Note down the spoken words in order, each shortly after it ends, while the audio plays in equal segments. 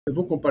Eu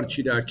vou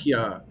compartilhar aqui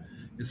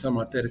essa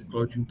matéria que o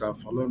Claudinho estava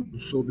falando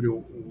sobre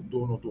o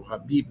dono do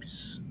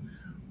Habibs,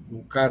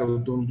 o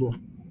dono do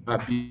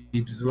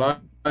Habibs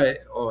lá.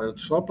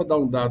 Só para dar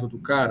um dado do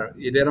cara,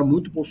 ele era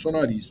muito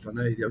bolsonarista,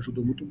 né? Ele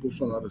ajudou muito o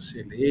Bolsonaro a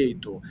ser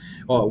eleito.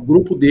 O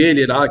grupo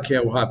dele lá, que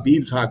é o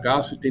Habibs,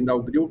 Ragaço e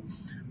Tendal Grill,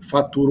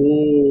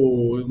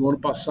 faturou no ano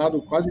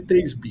passado quase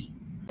 3 bi.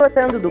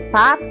 Gostando do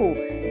papo?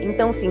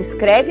 Então se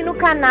inscreve no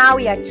canal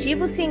e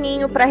ativa o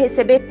sininho para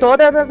receber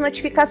todas as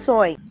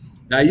notificações.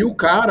 Daí o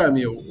cara,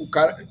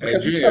 porque a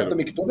gente sabe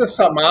também que toda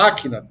essa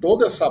máquina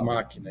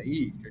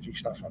aí, que a gente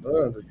está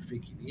falando, de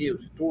fake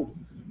news e tudo,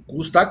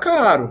 custa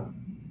caro,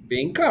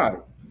 bem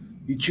caro.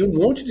 E tinha um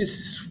monte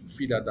desses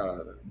filha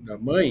da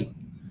mãe,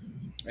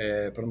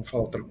 para não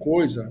falar outra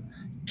coisa,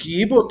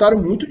 que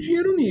botaram muito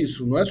dinheiro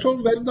nisso. Não é só o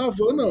velho da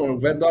van, não. O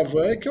velho da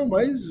van é que é o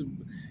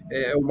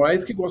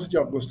mais que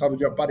gostava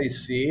de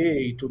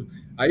aparecer e tudo.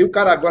 Aí o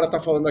cara agora tá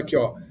falando aqui,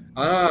 ó,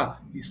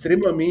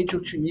 extremamente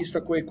otimista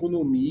com a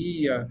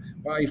economia,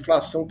 a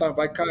inflação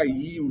vai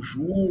cair, os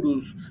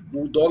juros,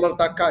 o dólar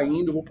tá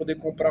caindo, vou poder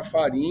comprar a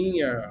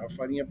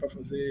farinha para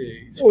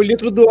fazer isso. O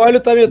litro do óleo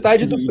tá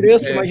metade do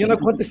preço, imagina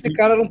quanto esse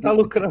cara não tá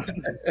lucrando.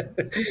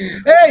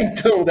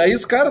 Então, daí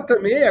os caras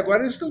também,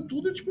 agora eles estão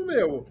tudo tipo,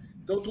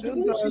 estão tudo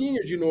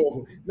bonzinho de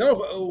novo. Não,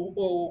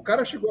 o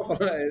cara chegou a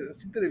falar,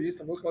 essa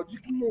entrevista, vou falar de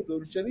que não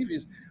tinha nem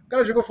visto. O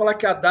cara chegou a falar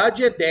que a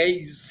Haddad é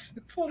 10.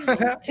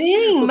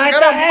 Sim, mas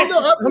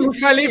eu não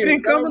falei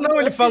brincando,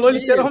 não, ele falou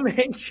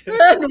literalmente.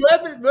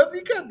 Não é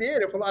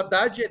brincadeira, ele falou, a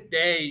Haddad é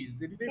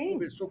 10. Ele veio,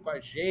 conversou com a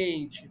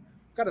gente,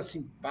 um cara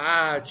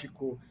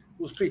simpático,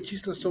 os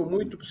petistas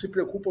se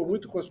preocupam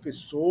muito com as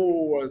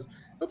pessoas.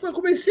 Eu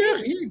comecei a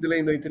rir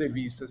lendo a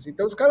entrevista. Assim.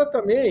 Então os caras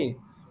também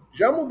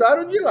já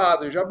mudaram de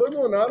lado, já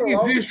abandonaram.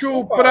 Existe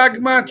o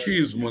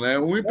pragmatismo, né?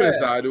 Um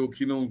empresário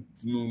que não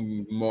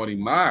mora em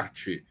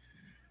Marte,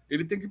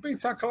 ele tem que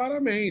pensar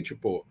claramente,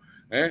 pô.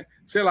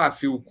 Sei lá,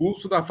 se o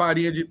custo da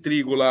farinha de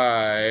trigo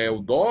lá é o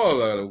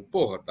dólar,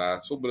 porra, tá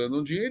sobrando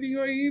um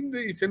dinheirinho aí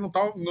e você não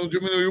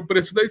diminuiu o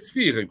preço da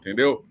esfirra,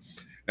 entendeu?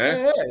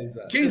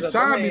 Quem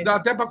sabe dá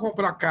até para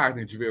comprar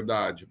carne de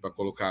verdade para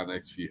colocar na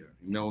esfirra.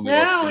 Não,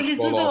 eles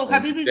usam, o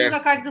Habibs usa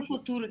a carne do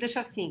futuro, deixa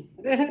assim.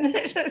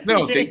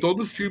 Não, tem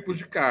todos os tipos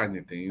de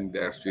carne. Tem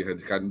a esfirra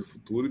de carne do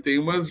futuro e tem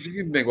umas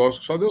de negócio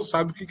que só Deus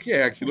sabe o que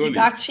é aquilo ali. De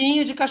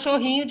gatinho, de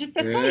cachorrinho, de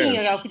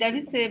pessoinha, é o que deve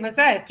ser. Mas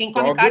quem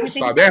come só carne Deus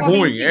tem sabe.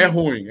 que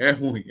É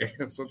ruim.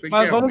 Só tem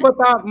mas vamos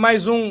botar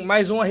mais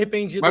um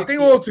arrependido. Mas aqui. Tem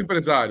outros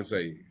empresários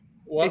aí.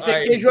 Esse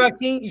aqui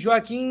é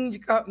Joaquim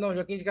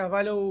de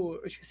Carvalho,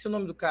 eu esqueci o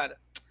nome do cara.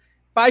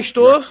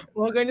 Pastor,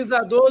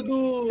 organizador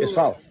do...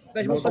 Pessoal,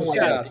 das vamos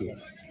olhar aqui.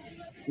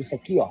 Isso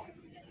aqui, ó.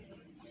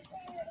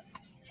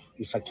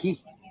 Isso aqui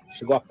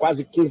chegou a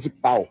quase 15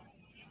 pau.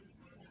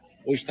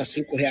 Hoje está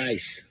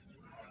R$5.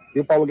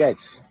 Viu, Paulo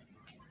Guedes?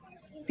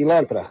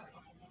 Pilantra.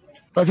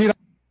 Para virar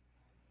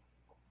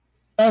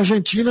a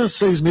Argentina,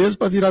 6 meses,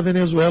 para virar a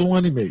Venezuela, 1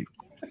 ano e meio.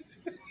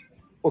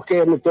 Por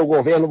que no teu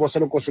governo você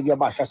não conseguia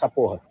baixar essa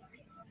porra?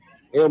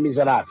 Eu,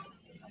 miserável.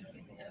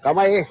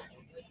 Calma aí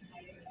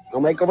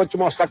que eu vou te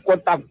mostrar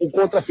quanto tá o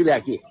contrafilé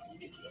aqui.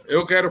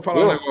 Eu quero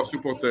falar um negócio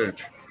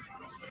importante.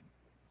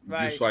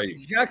 Disso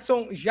aí.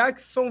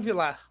 Jackson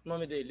Vilar, o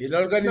nome dele. Ele é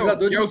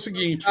organizador que é o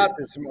seguinte,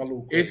 esse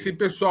maluco. Esse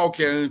pessoal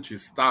que é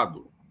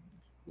anti-Estado,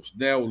 os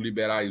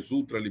neoliberais,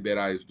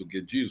 ultraliberais do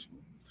guedismo,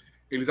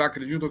 eles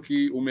acreditam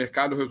que o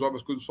mercado resolve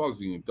as coisas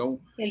sozinho. Então,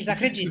 eles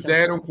acreditam.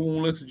 Fizeram com um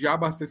lance de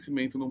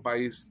abastecimento num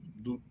país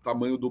do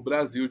tamanho do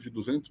Brasil, de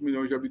 200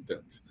 milhões de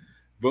habitantes.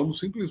 Vamos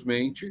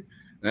simplesmente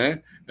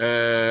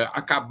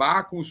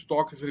acabar com os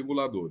estoques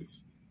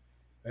reguladores.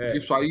 Porque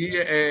isso aí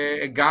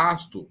é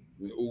gasto.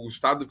 O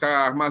Estado fica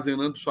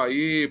armazenando isso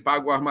aí,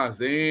 paga o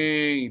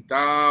armazém e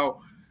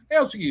tal.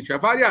 É o seguinte, é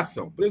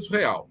variação, preço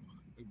real.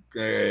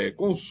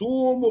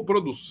 Consumo,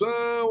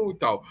 produção e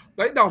tal.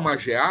 Daí dá uma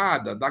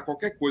geada, dá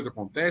qualquer coisa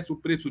acontece, o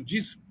preço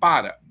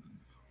dispara.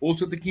 Ou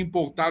você tem que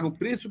importar no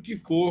preço que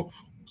for,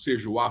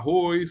 seja o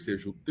arroz,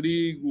 seja o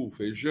trigo, o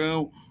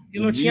feijão. E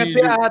não tinha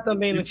PA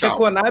também, não tinha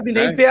Conab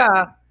nem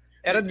PA.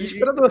 Era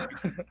desesperador.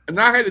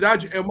 Na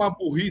realidade, é uma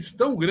burrice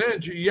tão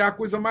grande e é a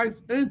coisa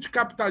mais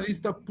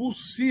anticapitalista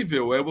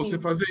possível você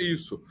fazer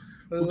isso.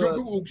 Porque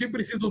o que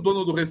precisa o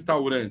dono do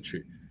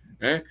restaurante?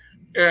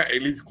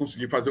 Eles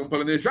conseguirem fazer um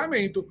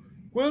planejamento.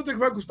 Quanto é que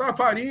vai custar a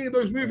farinha em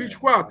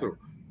 2024?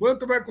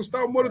 Quanto vai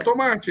custar o molho de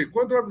tomate?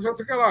 Quanto vai custar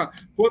isso aqui lá?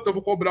 Quanto eu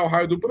vou cobrar o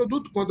raio do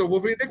produto? Quanto eu vou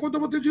vender? Quanto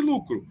eu vou ter de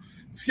lucro?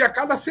 Se a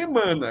cada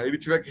semana ele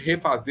tiver que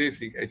refazer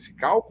esse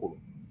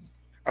cálculo,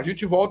 a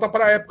gente volta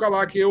para a época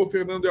lá que eu, o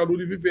Fernando e a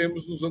Luli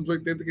vivemos nos anos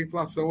 80, que a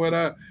inflação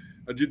era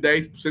de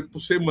 10% por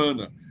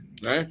semana.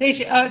 Né?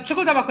 Gente, deixa eu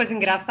contar uma coisa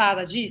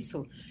engraçada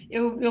disso.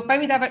 Meu pai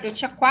me dava... Eu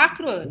tinha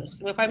 4 anos.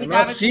 Meu pai me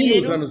dava nasci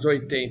dinheiro... nos anos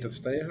 80, você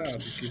está errado.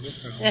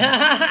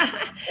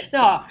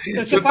 Não,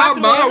 eu tinha 4 tá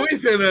mal, anos... hein,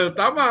 Fernando?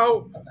 Tá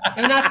mal.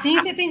 Eu nasci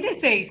em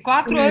 76.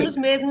 4 anos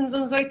mesmo nos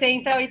anos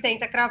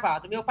 80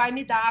 cravado. Meu pai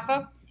me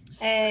dava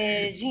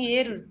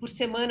dinheiro por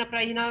semana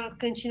para ir na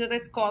cantina da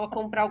escola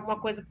comprar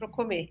alguma coisa para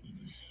comer.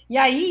 E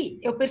aí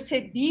eu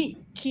percebi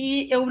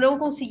que eu não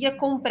conseguia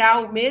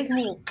comprar a mesma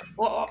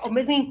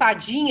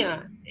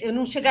empadinha, eu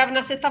não chegava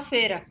na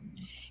sexta-feira.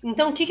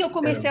 Então, o que eu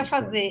comecei a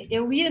fazer?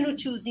 Eu ia no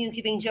tiozinho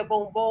que vendia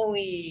bombom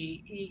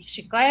e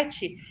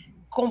chiclete,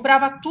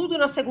 comprava tudo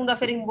na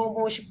segunda-feira em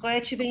bombom e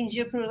chiclete e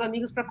vendia para meus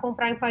amigos para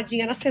comprar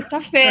empadinha na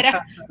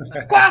sexta-feira.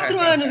 4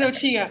 anos eu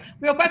tinha.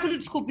 Meu pai, quando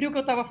descobriu que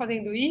eu estava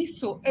fazendo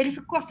isso, ele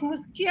ficou assim,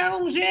 mas que é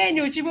um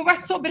gênio, tipo, vai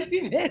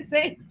sobreviver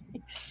sempre.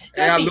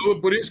 Então, assim,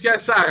 por isso que é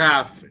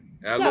sarrafo.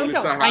 A Lula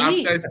sarrafo aí,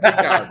 está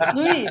explicado.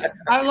 Luiz,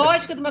 a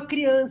lógica de uma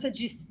criança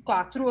de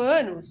 4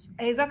 anos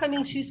é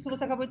exatamente isso que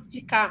você acabou de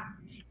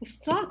explicar.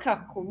 Estoca a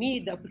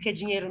comida, porque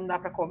dinheiro não dá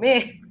para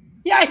comer,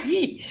 e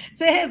aí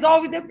você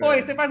resolve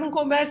depois, você faz um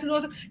comércio no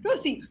outro. Então,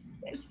 assim,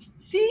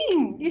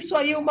 sim, isso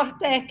aí é uma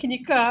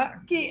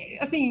técnica que,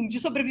 assim, de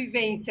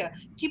sobrevivência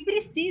que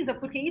precisa,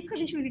 porque isso que a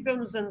gente viveu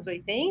nos anos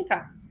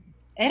 80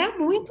 era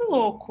muito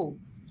louco.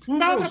 Não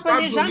dava para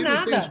planejar nada. Os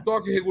Estados Unidos tem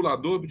estoque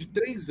regulador de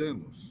 3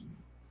 anos.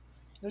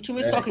 Eu tinha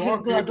um estoque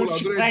regulador de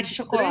chiclete e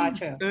chocolate.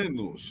 3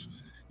 anos.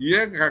 E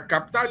é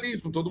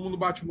capitalismo, todo mundo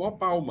bate uma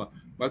palma.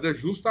 Mas é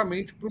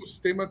justamente para o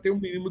sistema ter um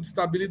mínimo de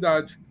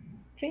estabilidade.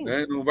 Sim.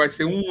 Né? Não vai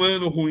ser um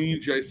ano ruim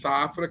de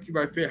safra que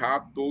vai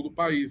ferrar todo o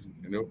país,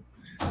 entendeu?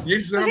 E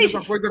eles fizeram a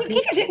mesma coisa com o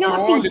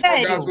óleo, com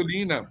a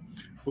gasolina.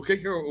 Por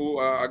que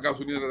a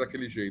gasolina era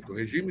daquele jeito? O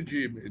regime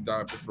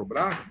da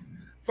Petrobras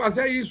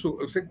fazia isso.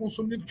 Você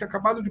consumia, tinha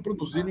acabado de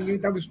produzir, ninguém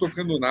estava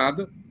estocando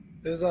nada.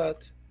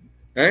 Exato.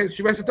 Se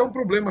tivesse até um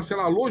problema, sei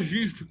lá,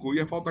 logístico,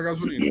 ia faltar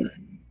gasolina.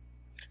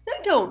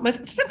 Então, mas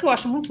você sabe o que eu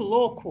acho muito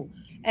louco?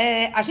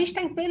 A gente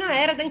está em plena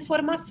era da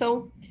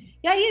informação.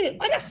 E aí,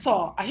 olha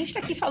só, a gente está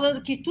aqui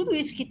falando que tudo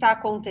isso que está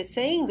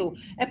acontecendo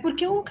é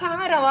porque um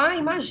cara lá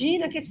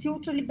imagina que esse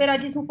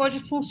ultraliberalismo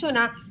pode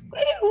funcionar.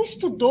 Ele não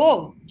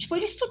estudou, tipo,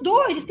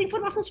 eles têm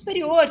formação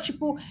superior,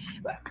 tipo,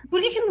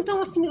 por que não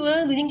estão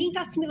assimilando? Ninguém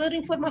está assimilando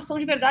informação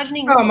de verdade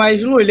nenhuma. Ah,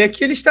 mas, Lula, é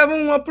que eles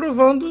estavam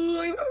aprovando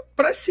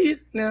para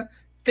si, né?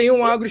 Tem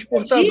um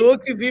agroexportador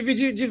que vive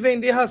de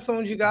vender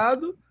ração de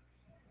gado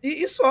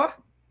e só.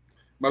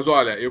 Mas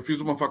olha, eu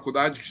fiz uma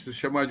faculdade que se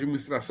chama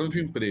Administração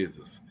de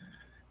Empresas.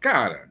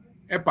 Cara,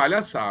 é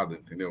palhaçada,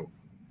 entendeu?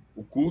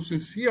 O curso em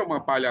si é uma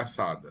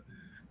palhaçada.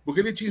 Porque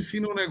ele te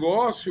ensina um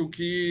negócio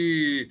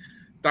que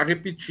está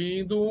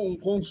repetindo um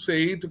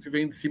conceito que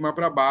vem de cima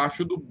para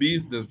baixo do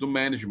business, do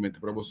management,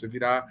 para você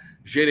virar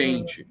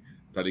gerente,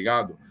 tá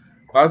ligado?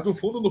 Mas no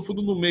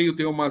fundo, no meio,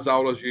 tem umas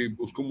aulas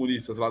os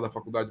comunistas lá da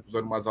faculdade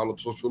puseram umas aulas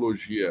de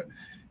sociologia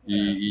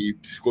e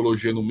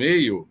psicologia no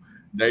meio,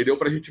 daí deu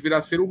para a gente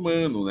virar ser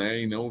humano,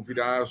 né? E não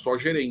virar só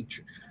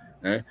gerente.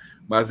 Né?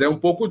 Mas é um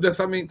pouco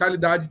dessa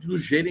mentalidade do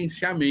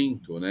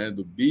gerenciamento, né?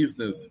 Do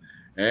business,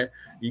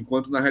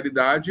 enquanto na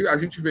realidade a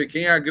gente vê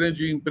quem é a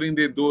grande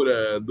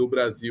empreendedora do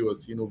Brasil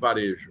assim no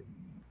varejo.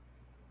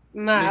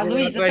 A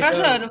Luísa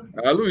Trajano.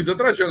 A Luísa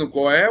Trajano.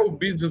 Qual é o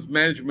business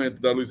management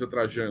da Luísa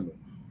Trajano?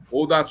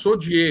 Ou da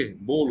Sodier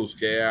Bolos,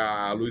 que é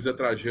a Luísa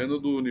Trajano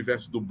do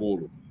universo do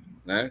bolo,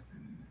 né?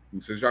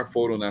 Vocês já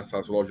foram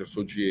nessas lojas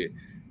Sodier.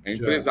 A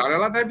empresária,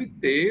 ela deve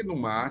ter, no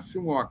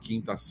máximo, a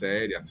 5ª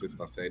série, a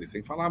 6ª série,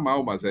 sem falar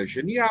mal, mas é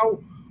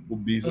genial o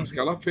business que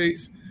ela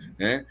fez.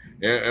 Né?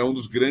 É um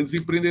dos grandes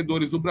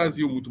empreendedores do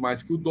Brasil, muito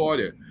mais que o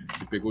Dória,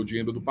 que pegou o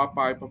dinheiro do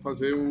papai para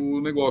fazer o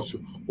negócio.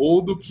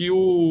 Ou do que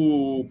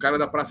o cara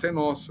da Praça é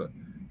Nossa,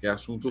 que é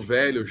assunto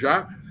velho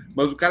já,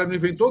 mas o cara não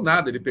inventou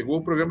nada. Ele pegou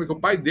o programa que o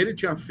pai dele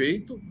tinha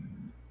feito,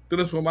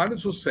 transformado em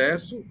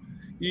sucesso,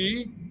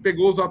 e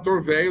pegou os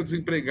atores velhos,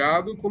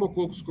 desempregados,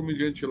 colocou os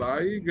comediantes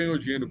lá e ganhou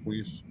dinheiro com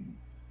isso.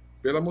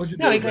 Pelo amor de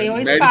Deus. Não, e ganhou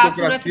espaço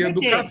no SBT,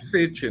 do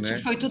cacete, né?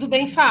 Foi tudo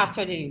bem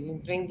fácil ali.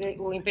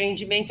 O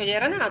empreendimento ali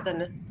era nada,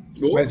 né?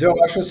 Mas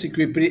eu acho assim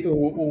que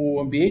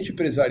o ambiente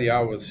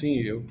empresarial, assim,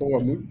 eu estou há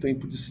muito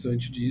tempo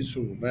distante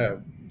disso,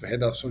 né? A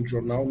redação de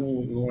jornal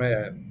não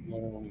é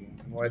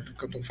do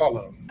que eu estou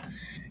falando.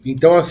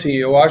 Então, assim,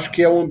 eu acho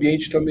que é um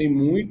ambiente também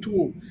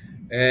muito...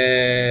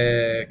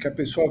 que a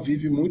pessoa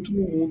vive muito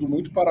num mundo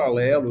muito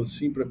paralelo,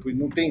 assim,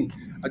 não tem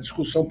a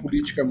discussão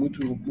política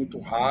muito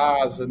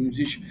rasa, não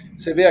existe.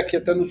 Você vê aqui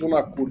até no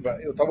Zona Curva,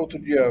 eu estava outro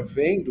dia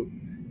vendo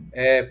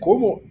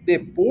como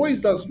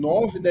depois das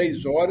 9,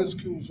 10 horas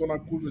que o Zona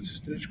Curva, esses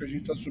trechos que a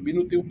gente está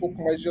subindo, tem um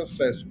pouco mais de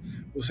acesso.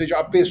 Ou seja,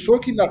 a pessoa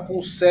que ainda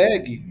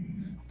consegue,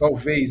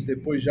 talvez,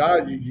 depois já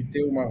de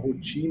ter uma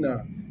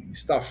rotina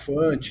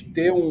estafante,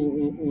 ter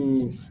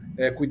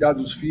cuidar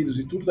dos filhos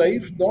e tudo, daí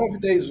 9,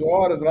 10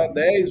 horas, lá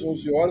 10,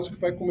 11 horas, que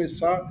vai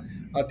começar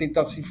a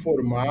tentar se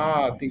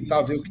informar,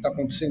 tentar ver o que está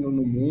acontecendo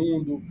no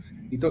mundo.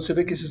 Então você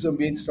vê que esses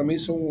ambientes também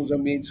são os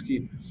ambientes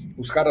que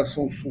os caras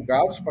são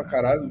sugados pra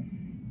caralho,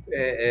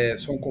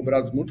 são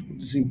cobrados muito por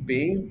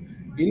desempenho,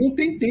 e não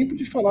tem tempo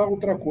de falar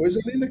outra coisa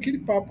além daquele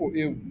papo.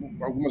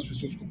 Algumas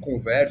pessoas que eu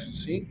converso,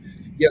 assim,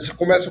 e você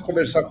começa a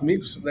conversar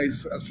comigo, as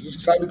pessoas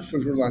que sabem que eu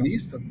sou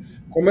jornalista,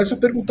 começam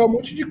a perguntar um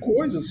monte de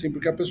coisa, assim,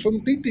 porque a pessoa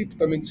não tem tempo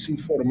também de se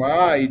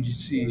informar e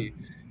de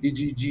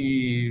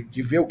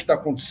ver o que está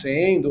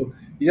acontecendo.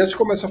 E aí você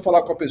começa a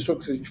falar com a pessoa,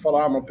 que se a gente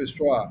falar, uma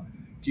pessoa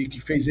que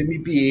fez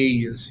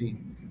MBA, assim,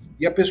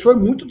 E a pessoa é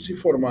muito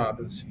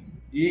desinformada, assim.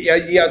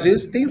 E às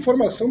vezes tem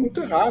informação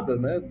muito errada,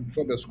 né,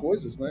 sobre as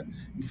coisas, né?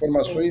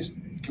 Informações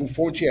com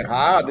fonte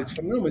errada. Você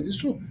fala, não, mas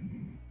isso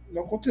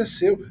não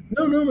aconteceu.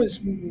 Não, mas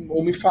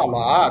ou me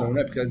falaram,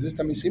 né? Porque às vezes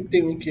também sempre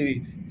tem um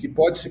que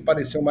pode se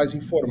parecer o mais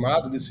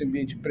informado desse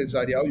ambiente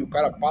empresarial e o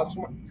cara passa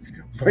uma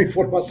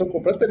informação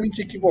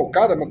completamente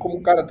equivocada, mas como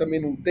o cara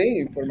também não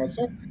tem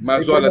informação...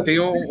 Mas olha, tem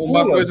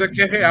uma coisa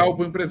que é real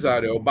para o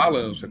empresário, é o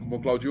balanço. É como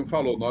o Claudinho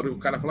falou, na hora que o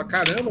cara fala,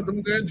 caramba,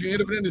 estamos ganhando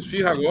dinheiro vendendo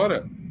esfirra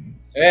agora.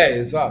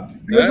 Exato.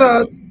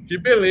 Exato. Que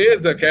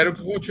beleza, quero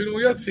que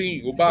continue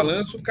assim. O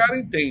balanço o cara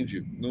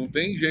entende, não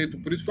tem jeito.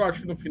 Por isso que eu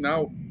acho que no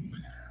final,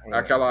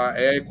 aquela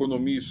a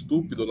economia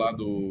estúpido lá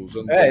dos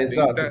anos 80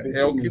 exato,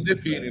 é o que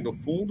define. No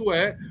fundo,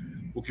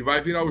 o que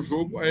vai virar o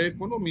jogo é a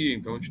economia.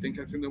 Então a gente tem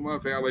que acender uma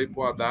vela aí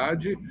pro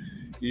Haddad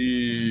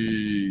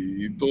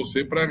e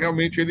torcer para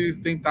realmente eles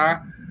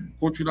tentar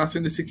continuar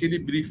sendo esse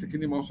equilibrista,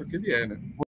 aquele monstro que ele é, né?